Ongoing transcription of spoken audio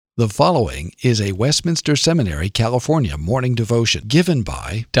The following is a Westminster Seminary, California morning devotion given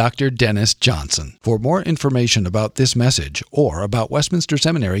by Dr. Dennis Johnson. For more information about this message or about Westminster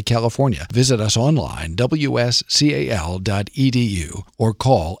Seminary, California, visit us online, wscal.edu, or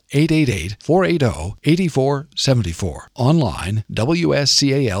call 888-480-8474. Online,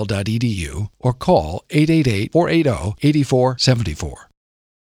 wscal.edu, or call 888-480-8474. I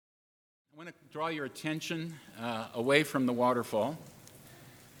want to draw your attention away from the waterfall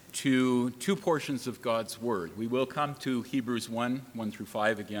to two portions of God's Word. We will come to Hebrews 1 through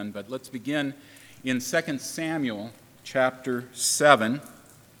 5 again, but let's begin in 2 Samuel chapter 7.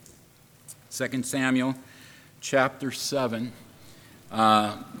 2 Samuel chapter 7,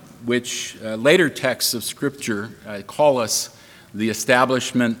 which later texts of Scripture call us the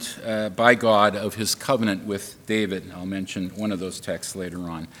establishment by God of his covenant with David. I'll mention one of those texts later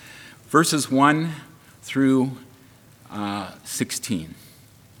on. Verses 1 through 16.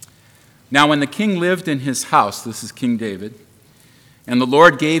 Now when the king lived in his house, this is King David, and the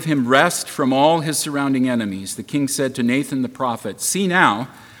Lord gave him rest from all his surrounding enemies, the king said to Nathan the prophet, "See now,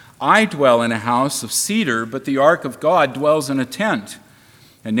 I dwell in a house of cedar, but the ark of God dwells in a tent."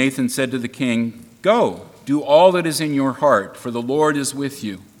 And Nathan said to the king, "Go, do all that is in your heart, for the Lord is with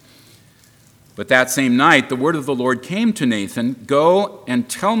you." But that same night the word of the Lord came to Nathan, "Go and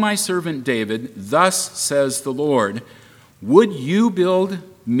tell my servant David, thus says the Lord, would you build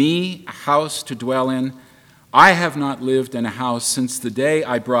me a house to dwell in? I have not lived in a house since the day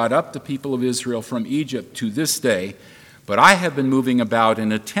I brought up the people of Israel from Egypt to this day, but I have been moving about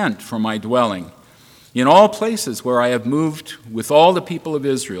in a tent for my dwelling. In all places where I have moved with all the people of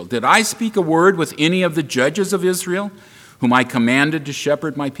Israel, did I speak a word with any of the judges of Israel, whom I commanded to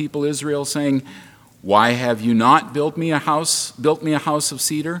shepherd my people Israel, saying, why have you not built me a house of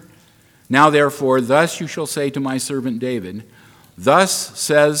cedar? Now therefore, thus you shall say to my servant David, thus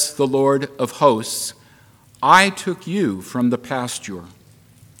says the Lord of hosts, I took you from the pasture,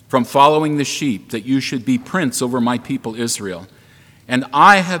 from following the sheep, that you should be prince over my people Israel. And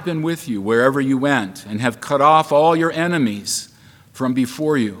I have been with you wherever you went, and have cut off all your enemies from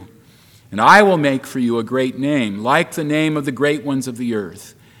before you. And I will make for you a great name, like the name of the great ones of the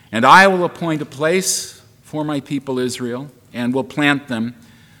earth. And I will appoint a place for my people Israel, and will plant them,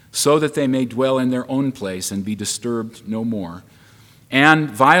 so that they may dwell in their own place and be disturbed no more.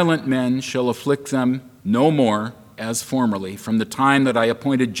 And violent men shall afflict them no more as formerly, from the time that I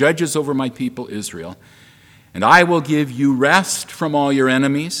appointed judges over my people Israel. And I will give you rest from all your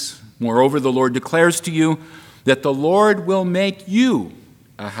enemies. Moreover, the Lord declares to you that the Lord will make you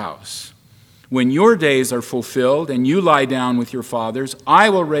a house. When your days are fulfilled and you lie down with your fathers, I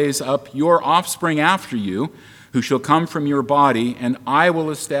will raise up your offspring after you, who shall come from your body, and I will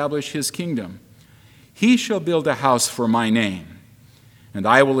establish his kingdom. He shall build a house for my name, and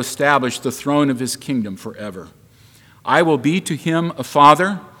I will establish the throne of his kingdom forever. I will be to him a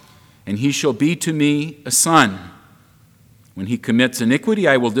father, and he shall be to me a son. When he commits iniquity,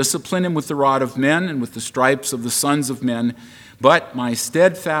 I will discipline him with the rod of men and with the stripes of the sons of men. But my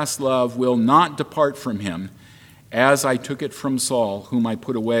steadfast love will not depart from him, as I took it from Saul, whom I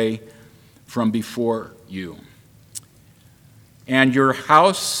put away from before you. And your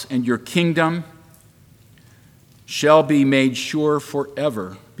house and your kingdom shall be made sure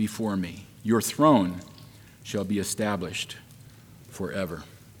forever before me. Your throne shall be established forever.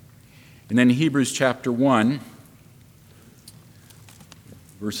 And then Hebrews chapter 1,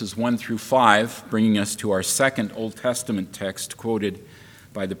 verses 1 through 5, bringing us to our second Old Testament text quoted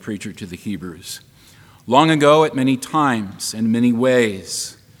by the preacher to the Hebrews. Long ago, at many times and many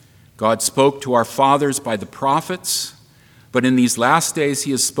ways, God spoke to our fathers by the prophets, but in these last days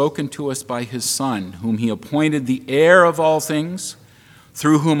he has spoken to us by his Son, whom he appointed the heir of all things,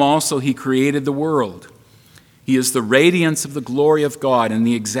 through whom also he created the world. He is the radiance of the glory of God and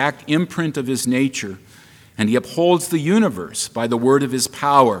the exact imprint of his nature, and he upholds the universe by the word of his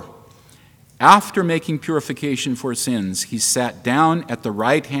power. After making purification for sins, he sat down at the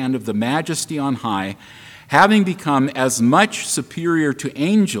right hand of the Majesty on high, having become as much superior to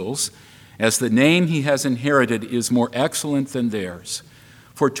angels as the name he has inherited is more excellent than theirs.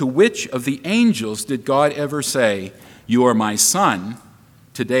 For to which of the angels did God ever say, you are my son,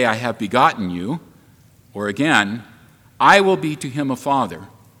 today I have begotten you? Or again, I will be to him a father,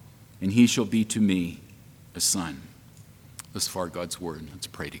 and he shall be to me a son. Thus far, God's word. Let's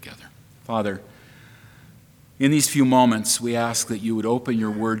pray together. Father, in these few moments, we ask that you would open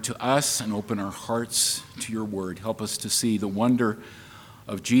your word to us and open our hearts to your word. Help us to see the wonder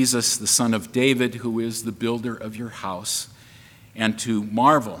of Jesus, the Son of David, who is the builder of your house, and to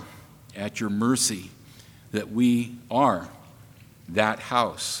marvel at your mercy that we are that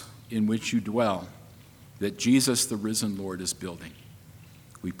house in which you dwell, that Jesus, the risen Lord, is building.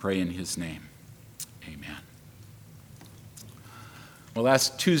 We pray in his name. Amen. Well,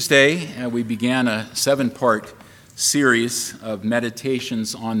 last Tuesday, we began a 7-part series of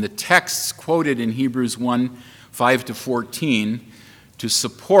meditations on the texts quoted in Hebrews 1, 5-14 to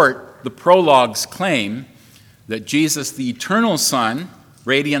support the prologue's claim that Jesus, the eternal Son,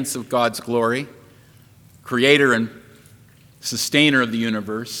 radiance of God's glory, creator and sustainer of the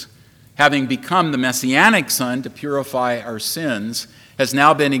universe, having become the messianic Son to purify our sins, has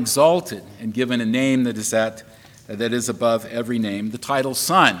now been exalted and given a name that is above every name, the title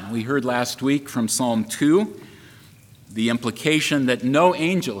Son. We heard last week from Psalm 2 the implication that no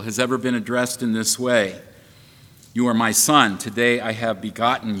angel has ever been addressed in this way. You are my Son, today I have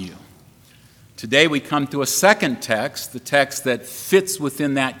begotten you. Today we come to a second text, the text that fits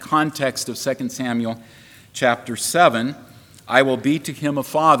within that context of 2 Samuel chapter 7. I will be to him a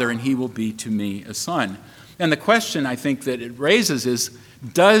father, and he will be to me a son. And the question I think that it raises is,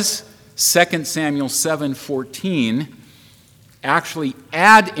 does 2 Samuel 7:14 actually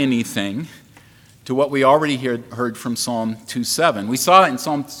add anything to what we already heard from Psalm 2:7? We saw in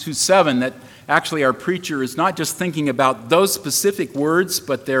Psalm 2:7 that actually our preacher is not just thinking about those specific words,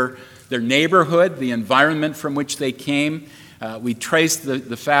 but their neighborhood, the environment from which they came. We traced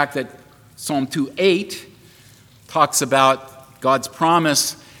the fact that Psalm 2:8 talks about God's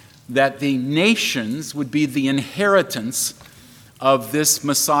promise that the nations would be the inheritance of this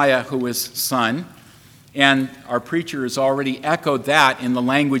Messiah who is Son. And our preacher has already echoed that in the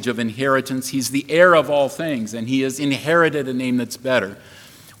language of inheritance. He's the heir of all things, and he has inherited a name that's better.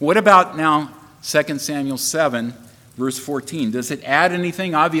 What about now 2 Samuel 7, verse 14? Does it add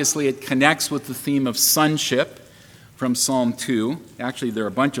anything? Obviously, it connects with the theme of sonship from Psalm 2. Actually, there are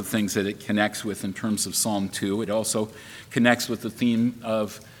a bunch of things that it connects with in terms of Psalm 2. It also connects with the theme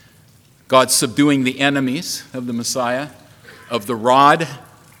of God subduing the enemies of the Messiah, of the rod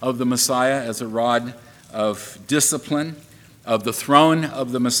of the Messiah as a rod of discipline, of the throne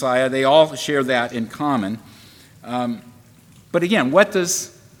of the Messiah. They all share that in common. But again, what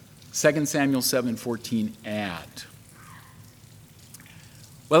does 2 Samuel 7:14 add?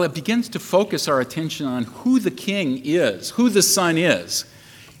 Well, it begins to focus our attention on who the king is, who the Son is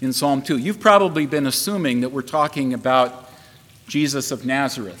in Psalm 2. You've probably been assuming that we're talking about Jesus of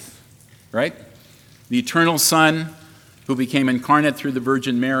Nazareth, right? The eternal Son who became incarnate through the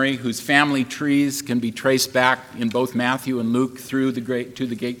Virgin Mary, whose family trees can be traced back in both Matthew and Luke through to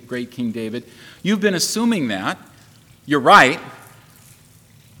the great King David. You've been assuming that. You're right.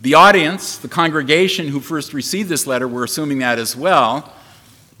 The audience, the congregation who first received this letter, were assuming that as well.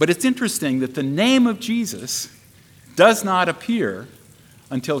 But it's interesting that the name of Jesus does not appear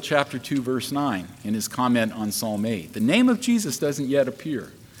until chapter 2, verse 9, in his comment on Psalm 8. The name of Jesus doesn't yet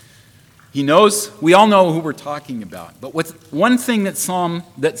appear. He knows, we all know who we're talking about. But one thing that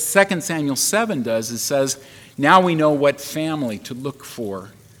 2 Samuel 7 does is says, now we know what family to look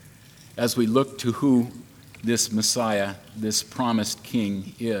for as we look to who this Messiah, this promised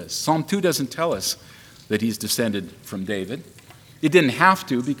king is. Psalm 2 doesn't tell us that he's descended from David. It didn't have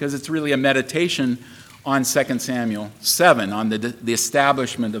to, because it's really a meditation on 2 Samuel 7, on the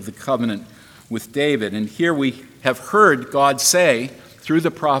establishment of the covenant with David. And here we have heard God say, through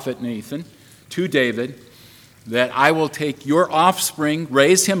the prophet Nathan, to David, that I will take your offspring,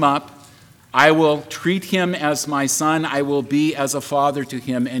 raise him up, I will treat him as my son, I will be as a father to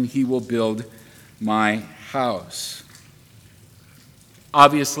him, and he will build my house.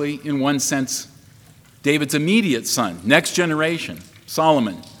 Obviously, in one sense, David's immediate son, next generation,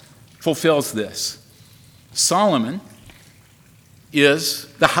 Solomon, fulfills this. Solomon is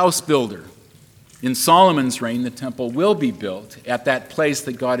the house builder. In Solomon's reign, the temple will be built at that place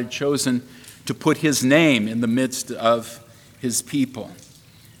that God had chosen to put his name in the midst of his people.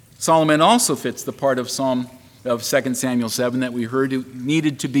 Solomon also fits the part of 2 Samuel 7 that we heard, who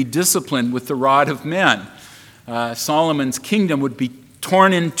needed to be disciplined with the rod of men. Solomon's kingdom would be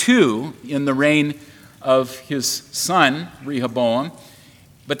torn in two in the reign of his son, Rehoboam.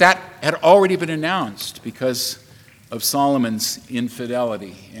 But that had already been announced because of Solomon's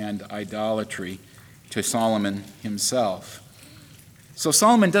infidelity and idolatry to Solomon himself. So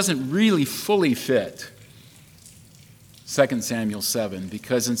Solomon doesn't really fully fit 2 Samuel 7,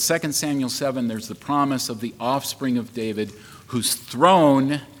 because in 2 Samuel 7 there's the promise of the offspring of David whose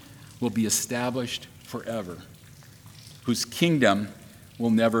throne will be established forever, whose kingdom will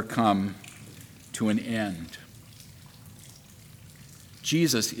never come to an end.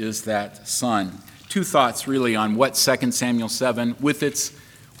 Jesus is that Son. Two thoughts really on what 2 Samuel 7, with its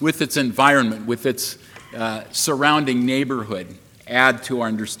environment, with its surrounding neighborhood, add to our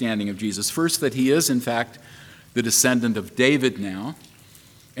understanding of Jesus. First, that he is, in fact, the descendant of David now.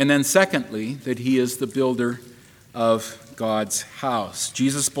 And then secondly, that he is the builder of God's house.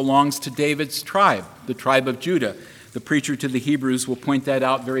 Jesus belongs to David's tribe, the tribe of Judah. The preacher to the Hebrews will point that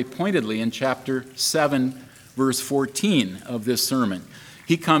out very pointedly in chapter 7, verse 14 of this sermon.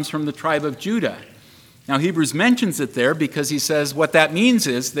 He comes from the tribe of Judah. Now, Hebrews mentions it there because he says what that means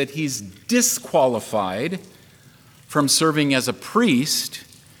is that he's disqualified from serving as a priest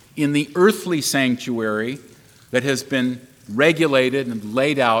in the earthly sanctuary that has been regulated and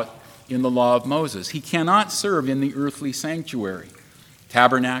laid out in the law of Moses. He cannot serve in the earthly sanctuary.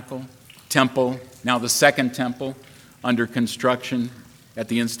 Tabernacle, temple, now the second temple under construction at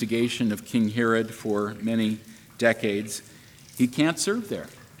the instigation of King Herod for many decades. He can't serve there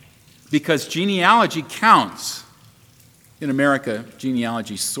because genealogy counts. In America,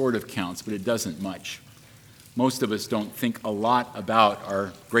 genealogy sort of counts, but it doesn't much. Most of us don't think a lot about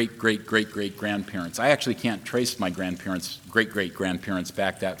our great-great-great-great-grandparents. I actually can't trace my great-great-grandparents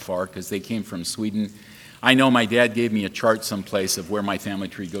back that far because they came from Sweden. I know my dad gave me a chart someplace of where my family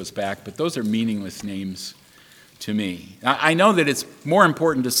tree goes back, but those are meaningless names to me. I know that it's more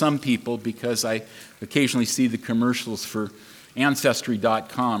important to some people because I occasionally see the commercials for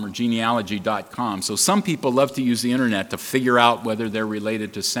Ancestry.com or genealogy.com. So some people love to use the internet to figure out whether they're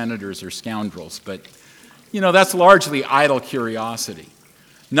related to senators or scoundrels, but that's largely idle curiosity.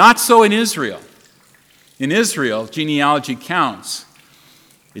 Not so in Israel. In Israel, genealogy counts.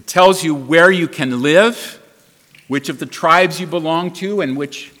 It tells you where you can live, which of the tribes you belong to, and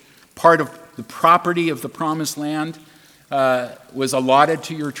which part of the property of the promised land was allotted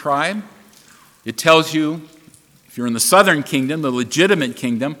to your tribe. It tells you, if you're in the southern kingdom, the legitimate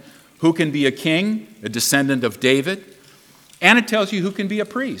kingdom, who can be a king, a descendant of David. And it tells you who can be a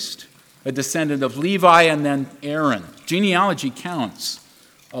priest, a descendant of Levi and then Aaron. Genealogy counts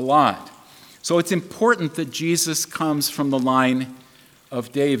a lot. So it's important that Jesus comes from the line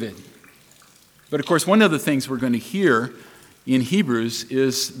of David. But of course, one of the things we're going to hear in Hebrews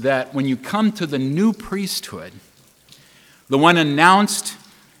is that when you come to the new priesthood, the one announced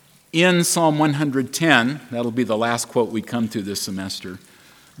in Psalm 110, that'll be the last quote we come to this semester,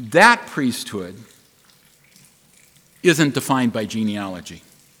 that priesthood isn't defined by genealogy.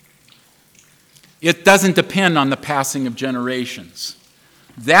 It doesn't depend on the passing of generations.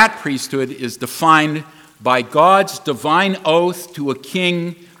 That priesthood is defined by God's divine oath to a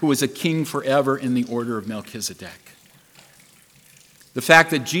king who is a king forever in the order of Melchizedek. The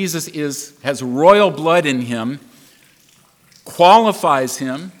fact that Jesus has royal blood in him qualifies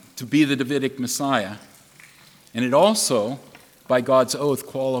him to be the Davidic Messiah, and it also, by God's oath,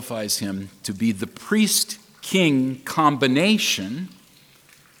 qualifies him to be the priest-king combination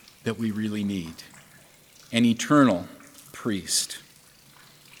that we really need. An eternal priest.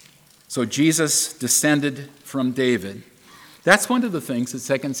 So Jesus descended from David. That's one of the things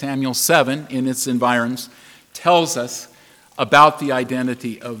that 2 Samuel 7 in its environs tells us about the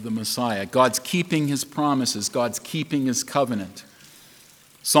identity of the Messiah. God's keeping his promises. God's keeping his covenant.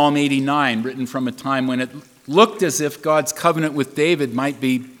 Psalm 89, written from a time when it looked as if God's covenant with David might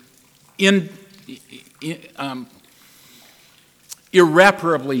be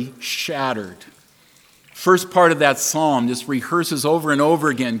irreparably shattered. First part of that psalm just rehearses over and over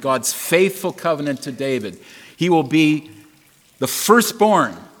again God's faithful covenant to David. He will be the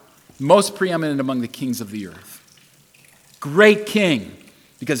firstborn, most preeminent among the kings of the earth. Great king,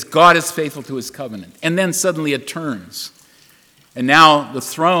 because God is faithful to his covenant. And then suddenly it turns. And now the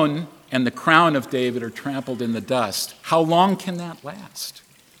throne and the crown of David are trampled in the dust. How long can that last?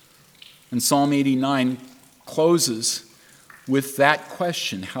 And Psalm 89 closes with that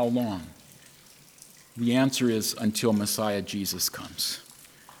question, how long? The answer is until Messiah Jesus comes,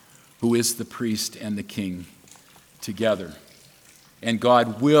 who is the priest and the king together. And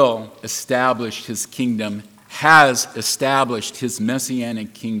God will establish his kingdom, has established his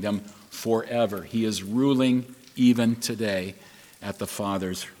messianic kingdom forever. He is ruling even today at the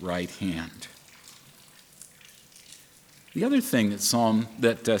Father's right hand. The other thing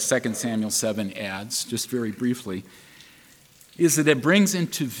that 2 Samuel 7 adds, just very briefly, is that it brings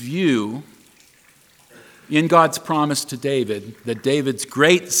into view in God's promise to David that David's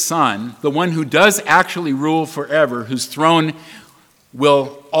great son, the one who does actually rule forever, whose throne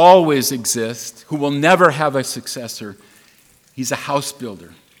will always exist, who will never have a successor, he's a house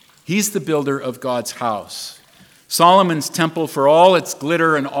builder. He's the builder of God's house. Solomon's temple, for all its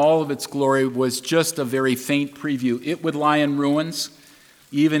glitter and all of its glory, was just a very faint preview. It would lie in ruins,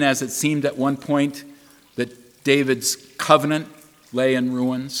 even as it seemed at one point that David's covenant lay in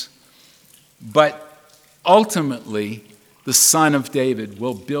ruins. But ultimately, the Son of David,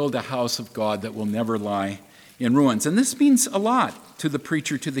 will build a house of God that will never lie in ruins. And this means a lot to the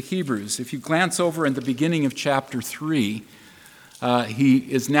preacher to the Hebrews. If you glance over in the beginning of chapter 3, he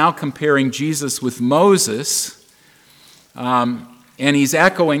is now comparing Jesus with Moses, and he's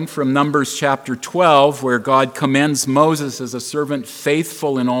echoing from Numbers chapter 12, where God commends Moses as a servant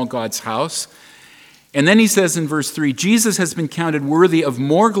faithful in all God's house. And then he says in verse 3, Jesus has been counted worthy of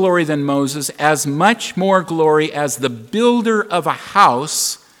more glory than Moses, as much more glory as the builder of a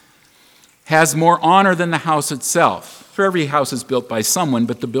house has more honor than the house itself. For every house is built by someone,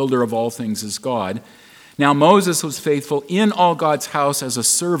 but the builder of all things is God. Now Moses was faithful in all God's house as a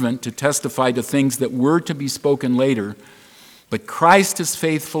servant to testify to things that were to be spoken later, but Christ is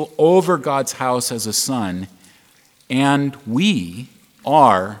faithful over God's house as a son, and we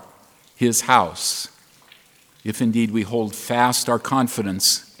are his house, if indeed we hold fast our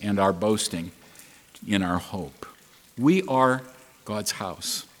confidence and our boasting in our hope. We are God's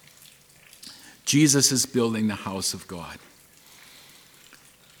house. Jesus is building the house of God.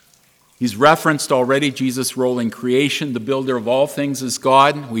 He's referenced already Jesus' role in creation. The builder of all things is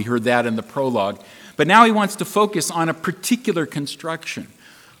God. We heard that in the prologue. But now he wants to focus on a particular construction,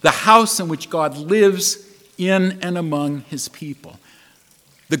 the house in which God lives in and among his people.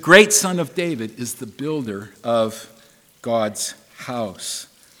 The great Son of David is the builder of God's house.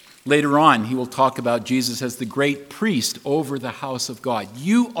 Later on, he will talk about Jesus as the great priest over the house of God.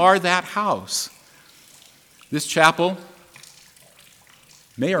 You are that house. This chapel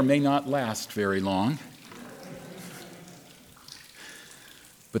may or may not last very long,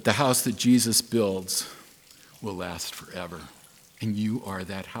 but the house that Jesus builds will last forever, and you are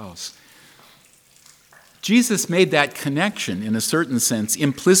that house. Jesus made that connection, in a certain sense,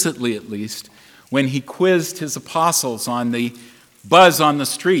 implicitly at least, when he quizzed his apostles on the buzz on the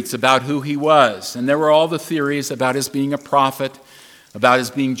streets about who he was. And there were all the theories about his being a prophet, about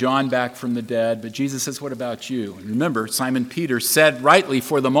his being John back from the dead. But Jesus says, what about you? And remember, Simon Peter said rightly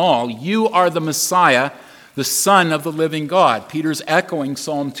for them all, you are the Messiah, the Son of the living God. Peter's echoing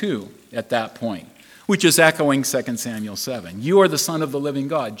Psalm 2 at that point, which is echoing 2 Samuel 7. You are the Son of the living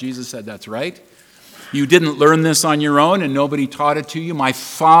God. Jesus said, that's right. You didn't learn this on your own and nobody taught it to you. My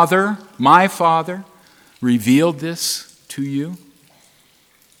Father revealed this to you.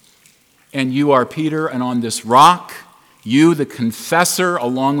 And you are Peter, and on this rock, you, the confessor,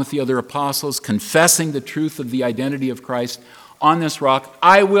 along with the other apostles, confessing the truth of the identity of Christ, on this rock,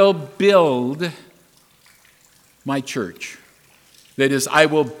 I will build my church. That is, I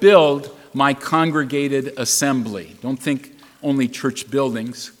will build my congregated assembly. Don't think only church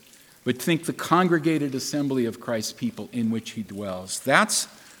buildings, but think the congregated assembly of Christ's people in which he dwells. That's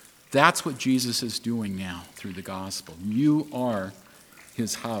what Jesus is doing now through the gospel. You are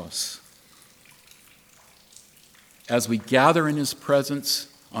his house. As we gather in his presence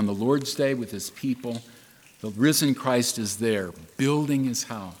on the Lord's Day with his people, the risen Christ is there, building his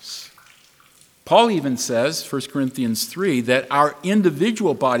house. Paul even says, 1 Corinthians 3, that our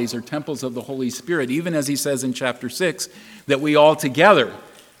individual bodies are temples of the Holy Spirit, even as he says in chapter 6, that we all together,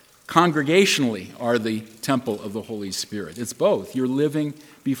 congregationally, are the temple of the Holy Spirit. It's both. You're living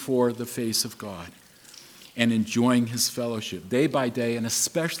before the face of God and enjoying his fellowship day by day and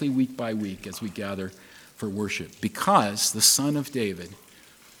especially week by week as we gather for worship, because the Son of David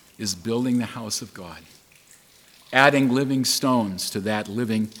is building the house of God, adding living stones to that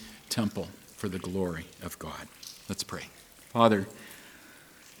living temple for the glory of God. Let's pray. Father,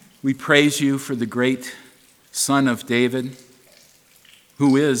 we praise you for the great Son of David,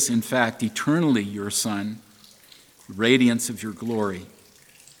 who is, in fact, eternally your Son, the radiance of your glory,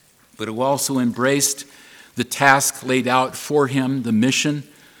 but who also embraced the task laid out for him, the mission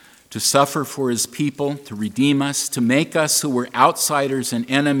to suffer for his people, to redeem us, to make us who were outsiders and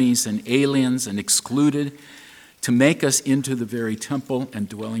enemies and aliens and excluded, to make us into the very temple and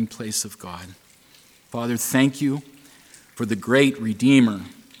dwelling place of God. Father, thank you for the great Redeemer,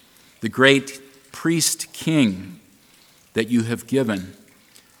 the great priest king that you have given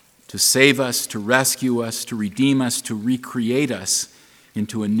to save us, to rescue us, to redeem us, to recreate us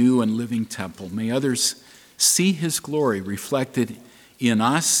into a new and living temple. May others see his glory reflected in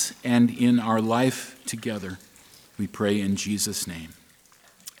us and in our life together. We pray in Jesus' name.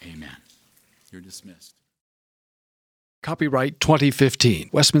 Amen. You're dismissed. Copyright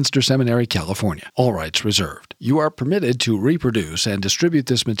 2015, Westminster Seminary, California. All rights reserved. You are permitted to reproduce and distribute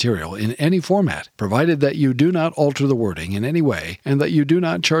this material in any format, provided that you do not alter the wording in any way and that you do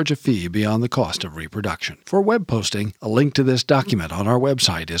not charge a fee beyond the cost of reproduction. For web posting, a link to this document on our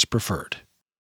website is preferred.